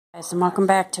Guys, and welcome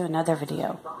back to another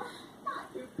video.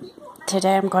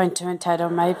 Today I'm going to entitle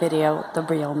my video The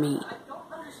Real Me.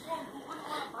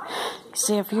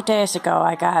 See, a few days ago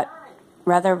I got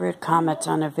rather rude comments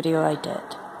on a video I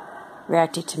did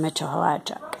reacting to Mitchell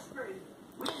Hladchuck.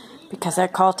 Because I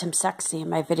called him sexy in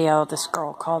my video, this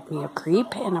girl called me a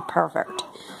creep and a pervert.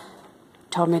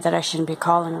 Told me that I shouldn't be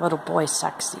calling little boys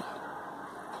sexy.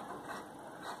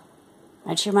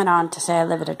 And she went on to say I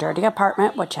live in a dirty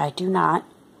apartment, which I do not.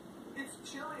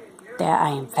 That I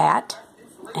am fat,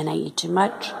 and I eat too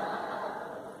much,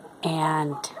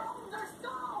 and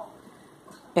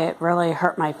it really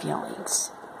hurt my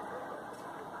feelings.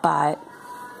 But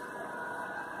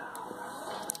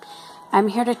I'm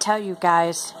here to tell you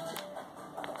guys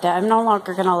that I'm no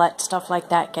longer going to let stuff like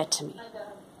that get to me.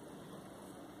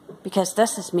 Because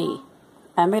this is me.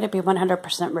 I'm going to be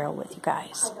 100% real with you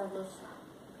guys.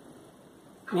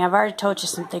 I mean, I've already told you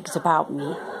some things about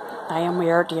me. I am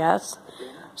weird, yes.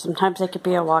 Sometimes I could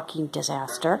be a walking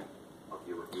disaster.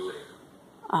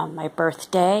 My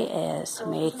birthday is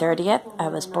May 30th. I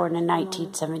was born in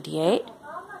 1978.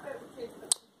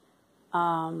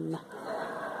 I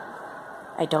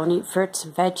don't eat fruits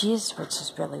and veggies, which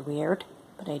is really weird,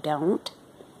 but I don't.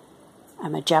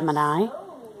 I'm a Gemini.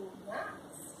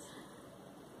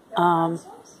 I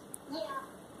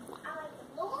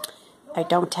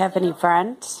don't have any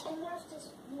friends,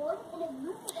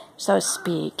 so to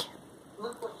speak.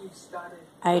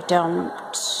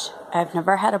 I've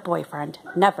never had a boyfriend.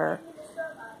 Never.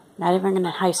 Not even in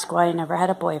high school, I never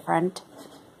had a boyfriend.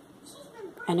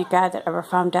 Any guy that ever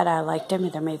found out I liked him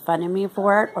either made fun of me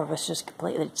for it or was just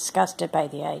completely disgusted by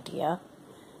the idea.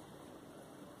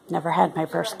 Never had my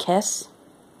first kiss.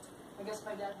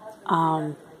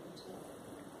 I'm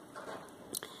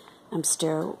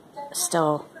still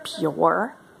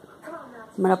pure.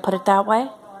 I'm going to put it that way.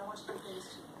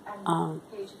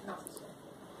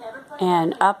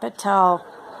 And up until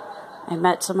I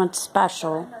met someone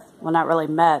special, well, not really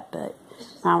met, but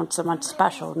found someone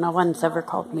special, no one's ever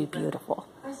called me beautiful.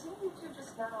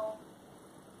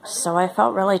 So I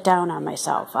felt really down on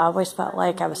myself. I always felt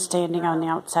like I was standing on the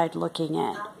outside looking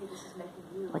in.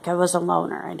 Like I was a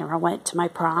loner. I never went to my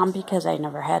prom because I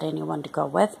never had anyone to go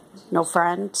with. No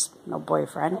friends, no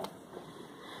boyfriend.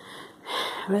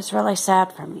 It was really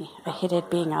sad for me. I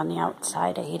hated being on the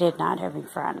outside. I hated not having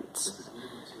friends.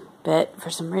 But for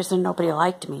some reason, nobody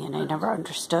liked me, and I never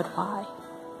understood why.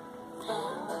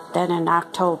 Then in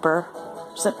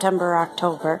September,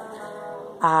 October,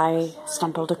 I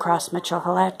stumbled across Mitchell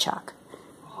Hladchuck.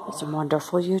 He's a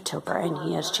wonderful YouTuber, and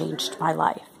he has changed my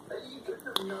life.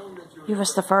 He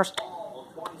was the first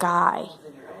guy,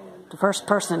 the first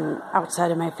person outside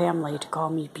of my family to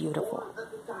call me beautiful.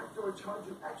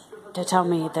 To tell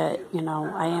me that,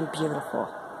 I am beautiful,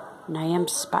 and I am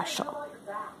special.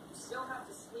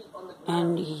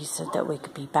 And he said that we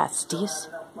could be besties,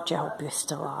 which I hope you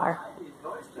still are.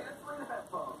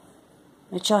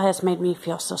 Mitchell has made me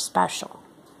feel so special.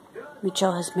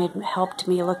 Mitchell has helped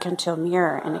me look into a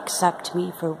mirror and accept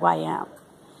me for who I am.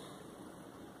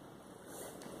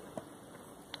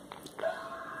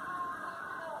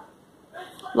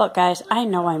 Look, guys, I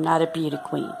know I'm not a beauty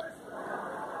queen.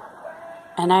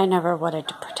 And I never wanted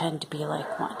to pretend to be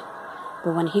like one.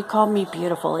 But when he called me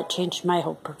beautiful, it changed my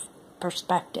whole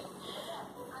perspective.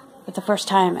 For the first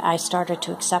time, I started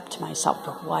to accept myself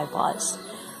for who I was.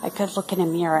 I could look in a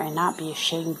mirror and not be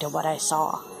ashamed of what I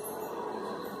saw.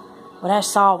 What I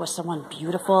saw was someone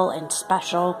beautiful and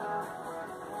special.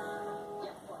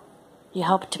 He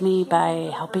helped me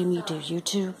by helping me do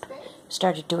YouTube.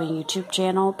 Started doing a YouTube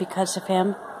channel because of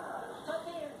him.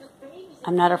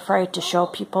 I'm not afraid to show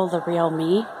people the real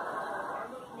me.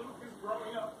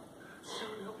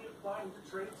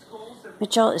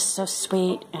 Mitchell is so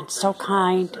sweet and so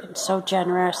kind and so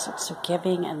generous and so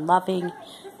giving and loving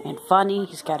and funny.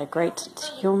 He's got a great sense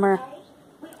of humor.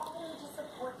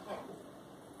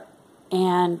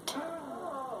 And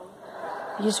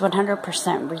he's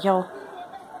 100% real.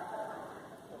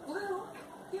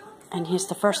 And he's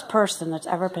the first person that's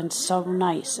ever been so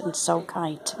nice and so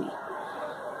kind to me.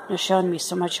 He's shown me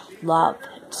so much love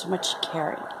and so much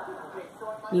caring.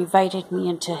 He invited me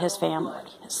into his family,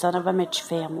 his Son of a Mitch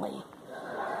family.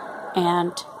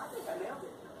 And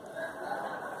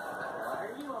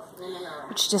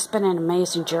it's just been an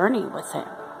amazing journey with him.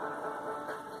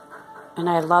 And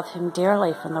I love him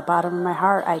dearly from the bottom of my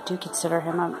heart. I do consider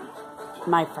him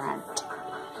my friend.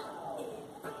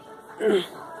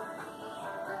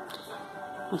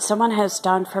 When someone has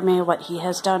done for me what he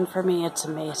has done for me, it's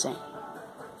amazing.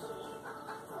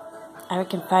 I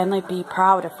can finally be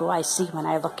proud of who I see when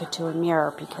I look into a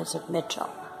mirror because of Mitchell.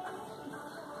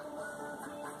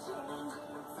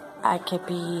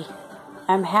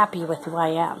 I'm happy with who I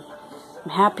am.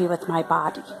 I'm happy with my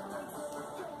body.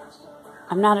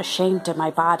 I'm not ashamed of my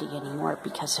body anymore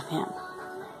because of him.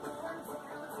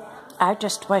 I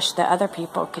just wish that other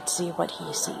people could see what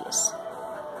he sees.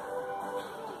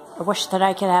 I wish that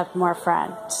I could have more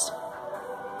friends.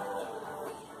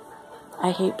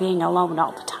 I hate being alone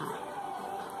all the time.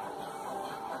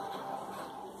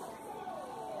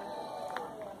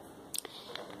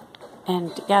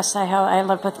 And yes, I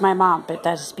live with my mom, but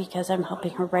that's because I'm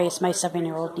helping her raise my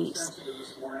 7-year-old niece.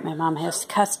 My mom has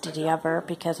custody of her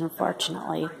because,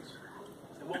 unfortunately,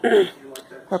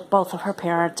 both of her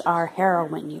parents are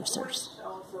heroin users.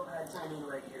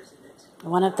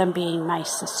 One of them being my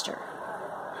sister.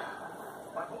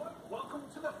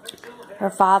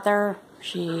 Her father,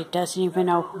 she doesn't even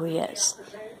know who he is.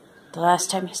 The last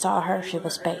time he saw her, she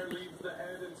was a baby.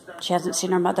 She hasn't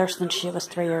seen her mother since she was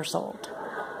 3 years old.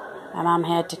 My mom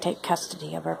had to take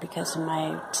custody of her because of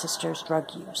my sister's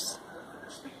drug use.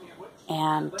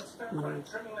 And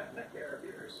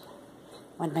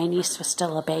when my niece was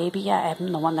still a baby,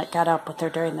 I'm the one that got up with her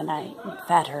during the night and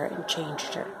fed her and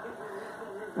changed her.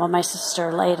 Well, my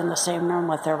sister laid in the same room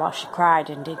with her while she cried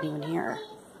and didn't even hear her.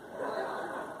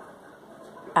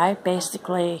 I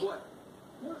basically,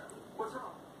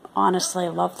 honestly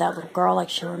love that little girl like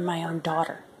she were my own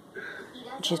daughter.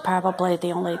 And she's probably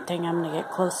the only thing I'm going to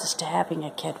get closest to having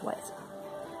a kid with.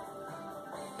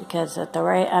 Because at the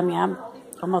rate, I'm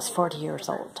almost 40 years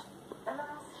old.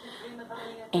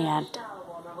 And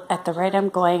at the rate I'm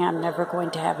going, I'm never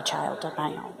going to have a child of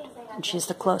my own. And she's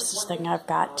the closest thing I've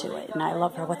got to it. And I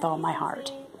love her with all my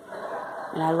heart.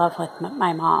 And I love with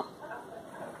my mom.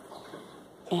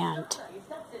 And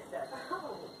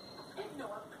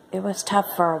it was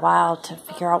tough for a while to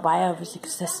figure out why I was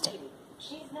existing.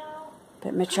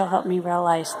 But Mitchell helped me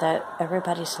realize that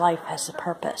everybody's life has a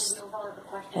purpose,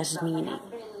 has meaning.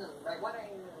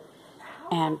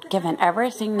 And given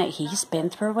everything that he's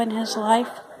been through in his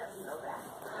life,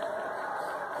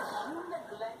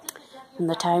 from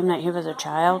the time that he was a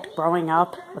child, growing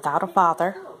up without a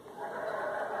father,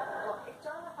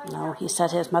 he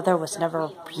said his mother was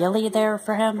never really there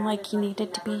for him like he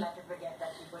needed to be.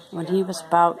 When he was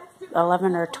about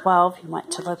 11 or 12, he went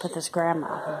to live with his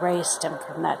grandma, who raised him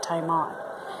from that time on.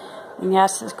 And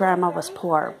yes, his grandma was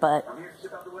poor, but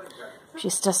she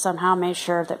still somehow made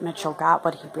sure that Mitchell got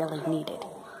what he really needed.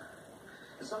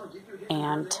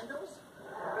 And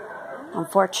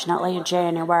unfortunately, in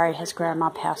January, his grandma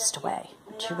passed away.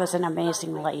 She was an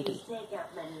amazing lady.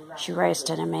 She raised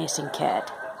an amazing kid.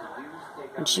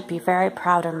 And she'd be very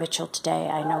proud of Mitchell today.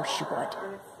 I know she would.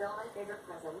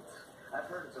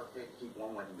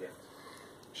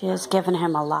 She has given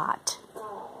him a lot.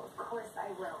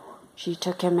 She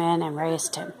took him in and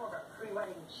raised him.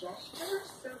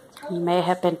 He may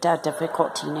have been a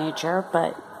difficult teenager,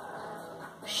 but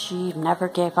she never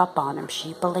gave up on him.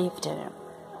 She believed in him.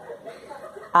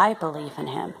 I believe in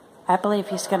him. I believe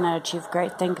he's going to achieve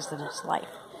great things in his life.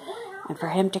 And for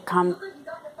him to come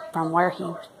from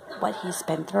what he's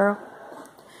been through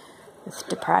with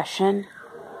depression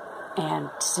and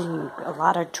seeing a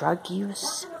lot of drug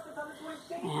use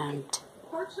and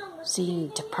seeing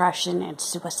depression and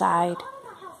suicide,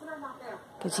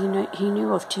 because he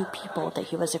knew of 2 people that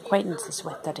he was acquaintances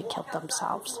with that had killed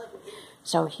themselves.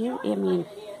 So he doesn't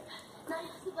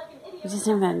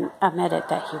even admitted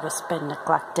that he was been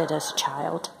neglected as a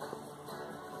child.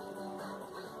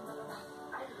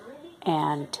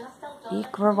 And he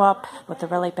grew up with a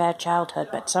really bad childhood,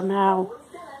 but somehow,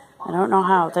 I don't know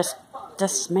how,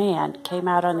 this man came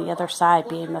out on the other side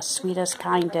being the sweetest,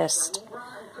 kindest,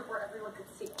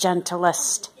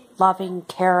 gentlest, loving,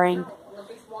 caring,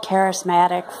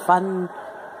 charismatic, fun,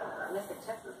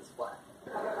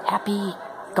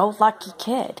 happy-go-lucky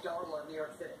kid.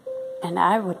 And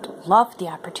I would love the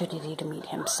opportunity to meet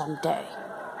him someday.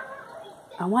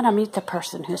 I want to meet the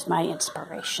person who's my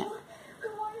inspiration.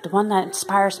 The one that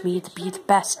inspires me to be the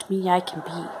best me I can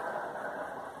be.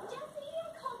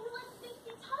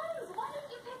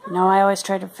 I always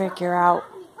try to figure out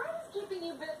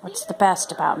what's the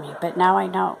best about me, but now I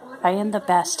know. I am the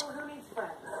best.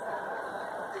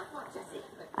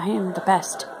 I am the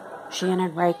best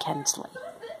Shannon Ray Kensley.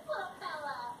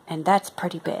 And that's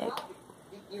pretty big.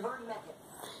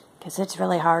 Because it's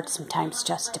really hard sometimes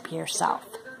just to be yourself.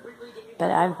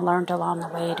 But I've learned along the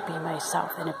way to be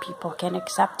myself. And if people can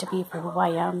accept me for who I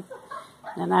am,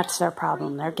 then that's their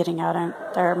problem. They're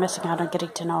missing out on getting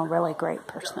to know a really great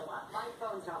person.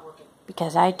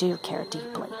 Because I do care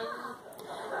deeply.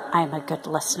 I'm a good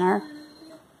listener.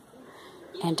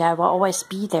 And I will always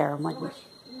be there when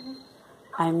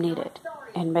I'm needed.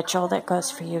 And Mitchell, that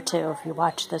goes for you too if you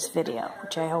watch this video,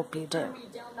 which I hope you do.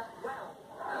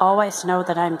 Always know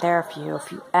that I'm there for you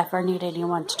if you ever need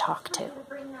anyone to talk to.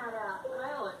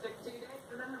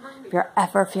 If you're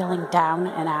ever feeling down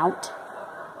and out,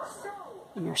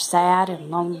 and you're sad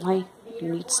and lonely, you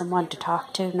need someone to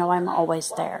talk to, know I'm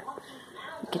always there.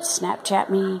 You can Snapchat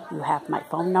me, you have my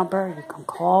phone number, you can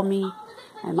call me.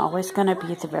 I'm always going to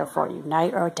be there for you,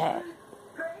 night or day.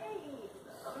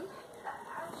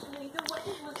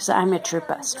 Because I'm a true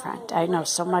best friend. I know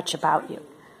so much about you.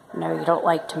 I know you don't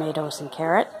like tomatoes and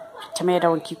carrot.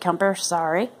 Tomato and cucumber,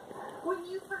 sorry.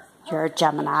 You're a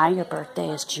Gemini. Your birthday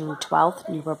is June 12th,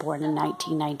 and you were born in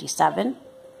 1997.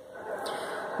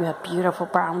 You have beautiful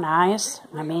brown eyes,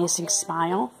 an amazing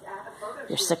smile.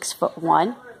 You're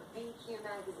 6'1".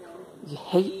 You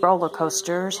hate roller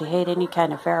coasters. You hate any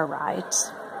kind of fair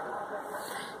rides.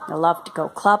 You love to go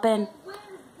clubbing.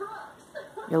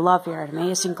 You love your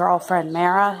amazing girlfriend,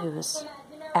 Mara, who is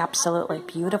absolutely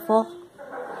beautiful.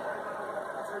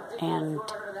 And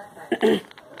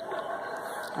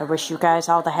I wish you guys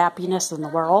all the happiness in the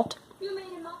world.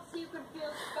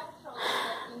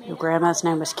 Your grandma's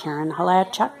name was Karen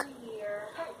Hladchuck.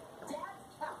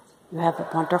 You have a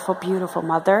wonderful, beautiful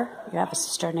mother. You have a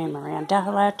sister named Miranda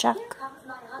Hladchuck.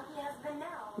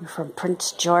 You're from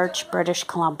Prince George, British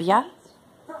Columbia,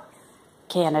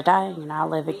 Canada. You now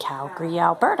live in Calgary,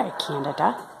 Alberta,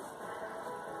 Canada.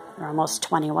 You're almost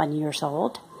 21 years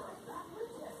old.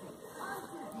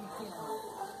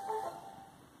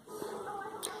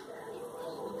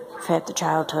 You've had the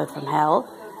childhood from hell.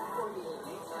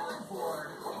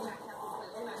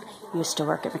 You used to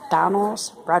work at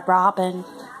McDonald's, Red Robin.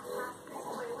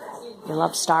 You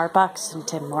love Starbucks and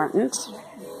Tim Hortons.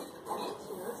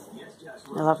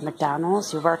 You love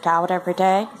McDonald's. You work out every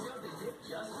day.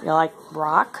 You like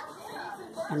rock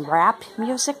and rap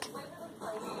music.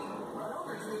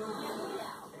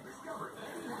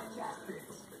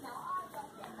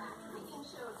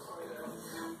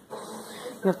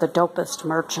 You have the dopest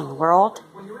merch in the world.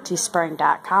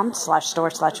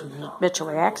 teespring.com/store/Mitchell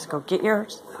Reacts. Go get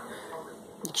yours.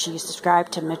 Make sure you subscribe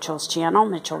to Mitchell's channel,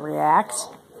 Mitchell Reacts.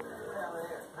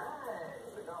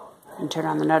 And turn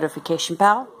on the notification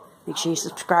bell. Make sure you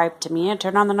subscribe to me and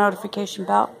turn on the notification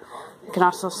bell. You can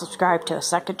also subscribe to a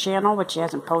second channel, which he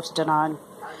hasn't posted on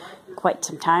quite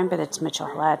some time, but it's Mitchell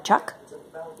Hladchuck.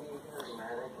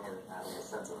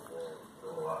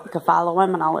 You can follow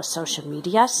him on all his social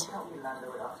medias.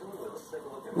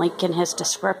 Link in his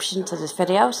description to his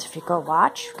videos. If you go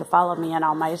watch, you can follow me on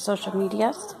all my social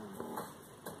medias.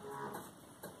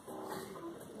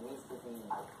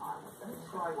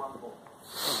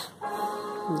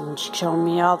 And show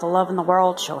me all the love in the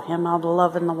world. Show him all the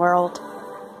love in the world.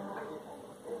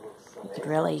 You could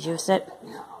really use it.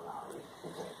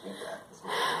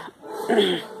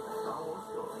 He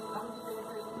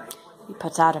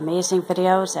puts out amazing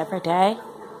videos every day.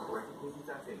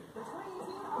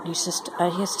 He's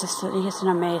an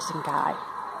amazing guy.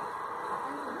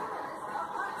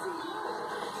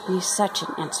 He's such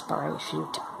an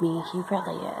inspiration to me. He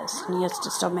really is. And he is to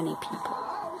so many people.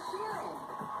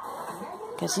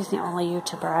 Because he's the only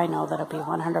YouTuber I know that'll be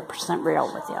 100%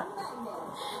 real with you.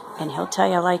 And he'll tell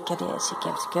you like it is. He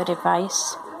gives good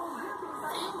advice.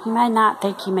 You might not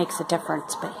think he makes a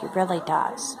difference, but he really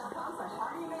does.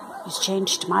 He's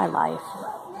changed my life.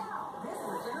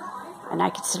 And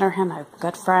I consider him a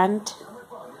good friend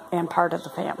and part of the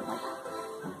family.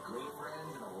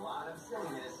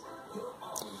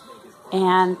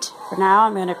 And for now,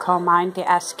 I'm going to call mine the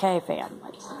SK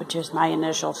family, which is my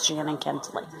initials, Shannon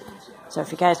Kinsley. So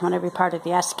if you guys want to be part of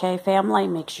the SK family,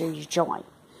 make sure you join.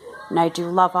 And I do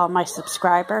love all my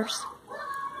subscribers.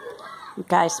 You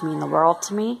guys mean the world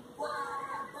to me.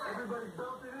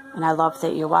 And I love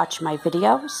that you watch my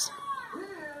videos.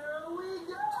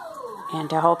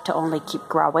 And I hope to only keep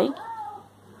growing.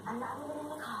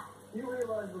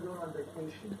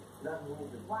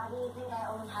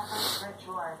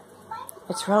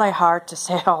 It's really hard to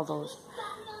say all those,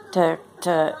 to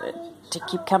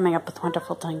keep coming up with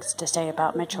wonderful things to say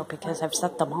about Mitchell because I've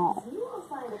said them all.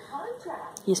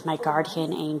 He's my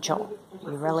guardian angel. He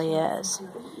really is.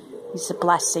 He's a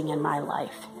blessing in my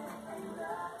life.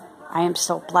 I am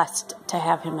so blessed to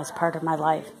have him as part of my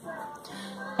life.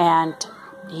 And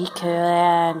he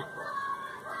can,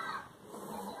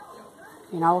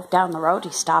 down the road,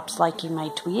 he stops liking my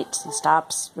tweets. He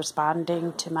stops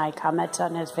responding to my comments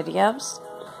on his videos.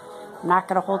 I'm not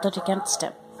going to hold it against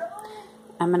him.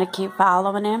 I'm going to keep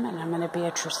following him, and I'm going to be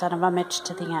a true son of a Mitch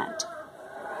to the end.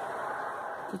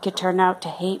 He could turn out to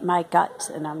hate my guts,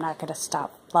 and I'm not going to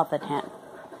stop loving him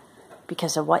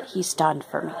because of what he's done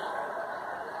for me.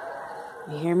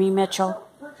 You hear me, Mitchell?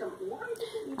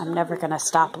 I'm never going to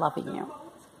stop loving you.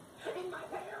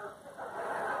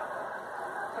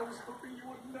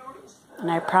 And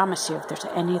I promise you, if there's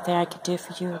anything I could do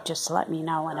for you, just let me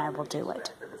know and I will do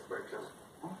it.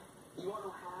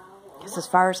 Because as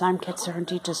far as I'm concerned,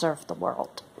 you deserve the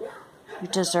world. You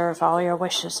deserve all your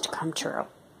wishes to come true.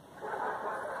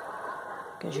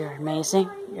 Because you're amazing,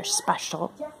 you're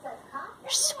special, you're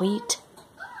sweet,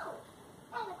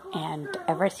 and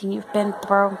everything you've been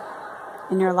through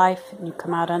in your life, and you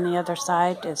come out on the other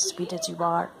side as sweet as you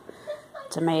are,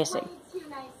 it's amazing.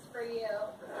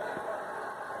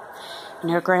 And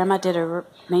your grandma did an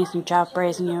amazing job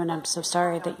raising you, and I'm so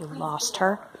sorry that you lost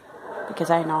her, because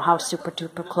I know how super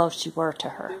duper close you were to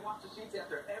her.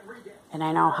 And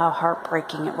I know how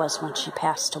heartbreaking it was when she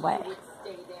passed away.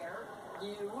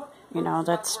 You know,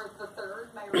 that's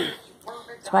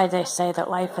why they say that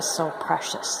life is so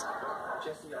precious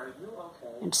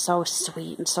and so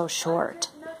sweet and so short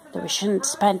that we shouldn't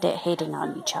spend it hating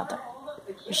on each other.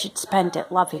 We should spend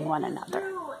it loving one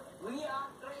another.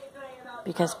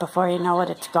 Because before you know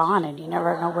it, it's gone, and you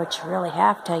never know what you really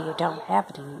have till you don't have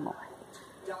it anymore.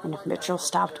 And if Mitchell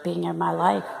stopped being in my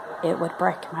life, it would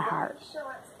break my heart.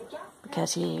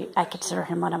 Because I consider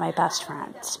him one of my best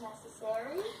friends.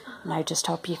 And I just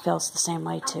hope he feels the same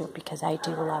way too, because I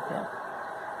do love him.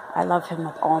 I love him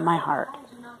with all my heart,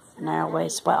 and I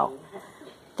always will.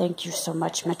 Thank you so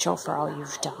much, Mitchell, for all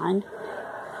you've done.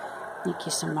 Thank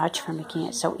you so much for making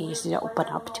it so easy to open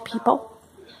up to people.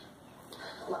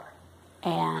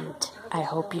 And I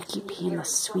hope you keep being the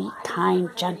sweet,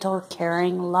 kind, gentle,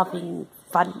 caring, loving,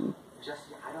 fun,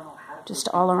 just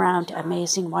all around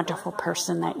amazing, wonderful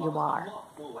person that you are.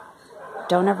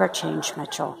 Don't ever change,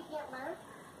 Mitchell.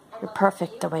 You're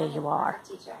perfect the way you are.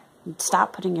 And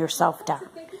stop putting yourself down.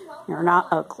 You're not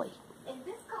ugly.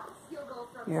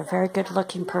 You're a very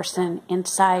good-looking person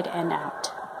inside and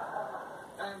out.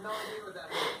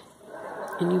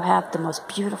 And you have the most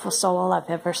beautiful soul I've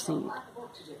ever seen.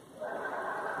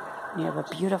 You have a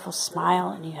beautiful smile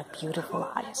and you have beautiful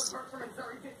eyes.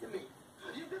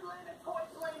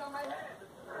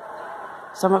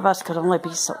 Some of us could only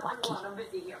be so lucky.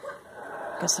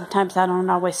 Because sometimes I don't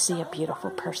always see a beautiful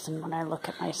person when I look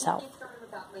at myself.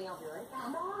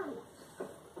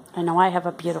 I know I have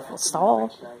a beautiful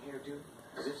soul.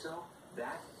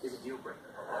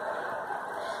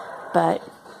 But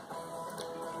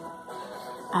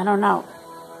I don't know.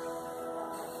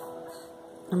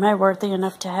 Am I worthy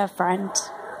enough to have friends?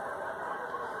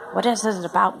 What is it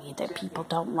about me that people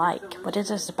don't like? What is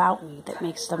it about me that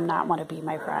makes them not want to be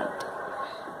my friend?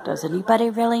 Does anybody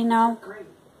really know?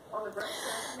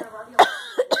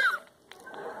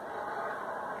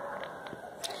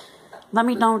 Let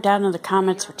me know down in the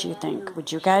comments what you think.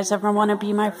 Would you guys ever want to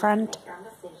be my friend?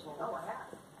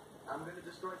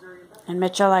 And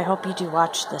Mitchell, I hope you do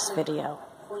watch this video.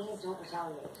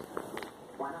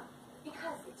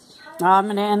 Well, I'm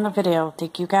going to end the video.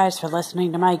 Thank you guys for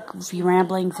listening to my goofy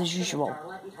ramblings as usual.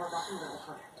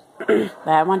 But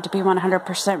I want to be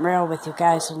 100% real with you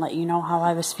guys and let you know how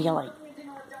I was feeling.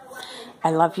 I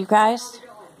love you guys.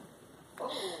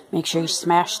 Make sure you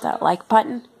smash that like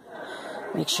button.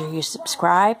 Make sure you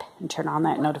subscribe and turn on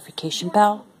that notification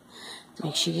bell.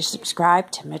 Make sure you subscribe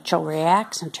to Mitchell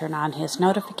Reacts and turn on his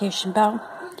notification bell.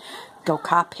 Go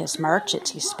cop his merch at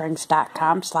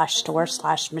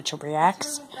teesprings.com/store/Mitchell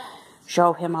Reacts.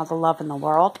 Show him all the love in the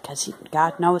world, because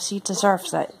God knows he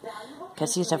deserves it.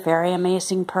 Because he's a very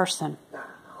amazing person.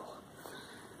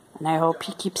 And I hope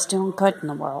he keeps doing good in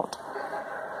the world.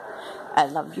 I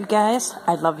love you guys.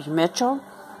 I love you, Mitchell.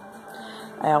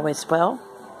 I always will.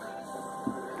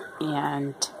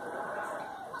 And,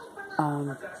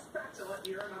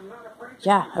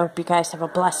 yeah, I hope you guys have a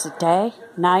blessed day,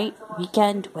 night,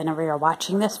 weekend, whenever you're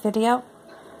watching this video.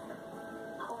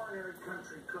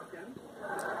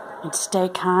 And stay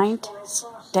kind,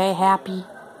 stay happy,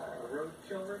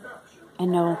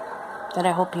 and know that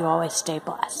I hope you always stay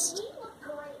blessed.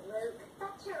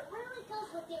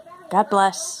 God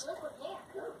bless,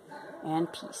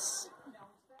 and peace.